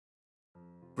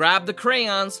grab the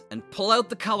crayons and pull out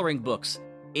the coloring books.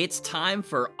 It's time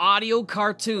for audio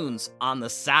cartoons on the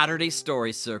Saturday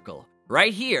Story Circle,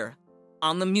 right here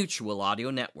on the Mutual Audio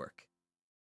Network.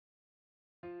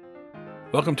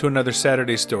 Welcome to another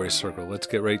Saturday Story Circle. Let's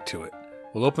get right to it.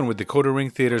 We'll open with Decoder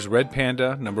Ring Theater's Red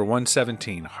Panda, number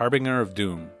 117, Harbinger of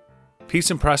Doom.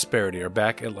 Peace and prosperity are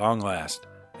back at long last,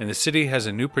 and the city has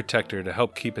a new protector to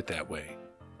help keep it that way.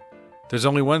 There's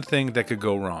only one thing that could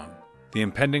go wrong: the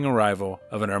impending arrival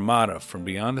of an armada from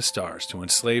beyond the stars to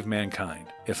enslave mankind.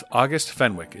 If August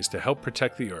Fenwick is to help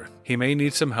protect the Earth, he may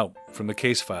need some help from the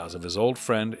case files of his old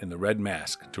friend in the Red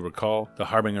Mask to recall the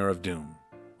Harbinger of Doom.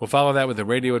 We'll follow that with the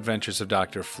radio adventures of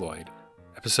Dr. Floyd,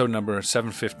 episode number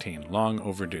 715, Long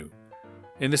Overdue.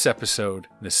 In this episode,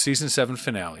 the season 7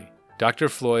 finale, Dr.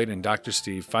 Floyd and Dr.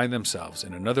 Steve find themselves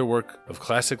in another work of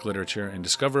classic literature and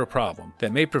discover a problem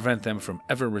that may prevent them from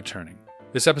ever returning.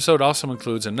 This episode also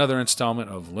includes another installment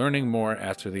of Learning More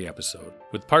After the Episode,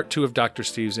 with part 2 of Dr.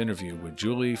 Steve's interview with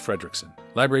Julie Fredrickson,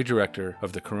 Library Director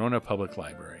of the Corona Public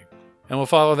Library. And we'll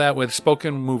follow that with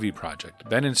Spoken Movie Project,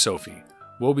 Ben and Sophie,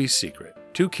 Wobie's Secret.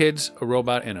 2 kids, a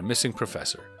robot, and a missing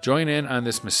professor. Join in on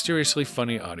this mysteriously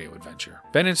funny audio adventure.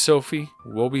 Ben and Sophie,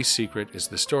 Wobie's Secret is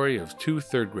the story of 2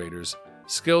 third graders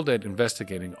skilled at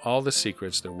investigating all the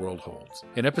secrets their world holds.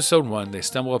 In episode 1, they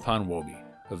stumble upon Wobie,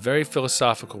 a very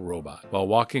philosophical robot, while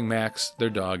walking Max, their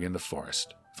dog, in the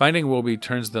forest. Finding Wobie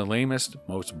turns the lamest,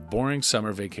 most boring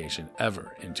summer vacation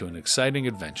ever into an exciting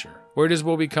adventure. Where does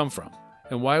Wobie come from?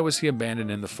 And why was he abandoned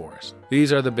in the forest?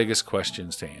 These are the biggest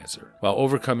questions to answer, while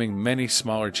overcoming many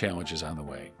smaller challenges on the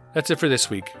way. That's it for this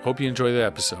week. Hope you enjoy the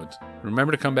episodes.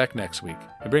 Remember to come back next week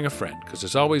and bring a friend, because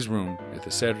there's always room at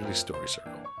the Saturday Story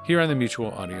Circle, here on the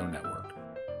Mutual Audio Network.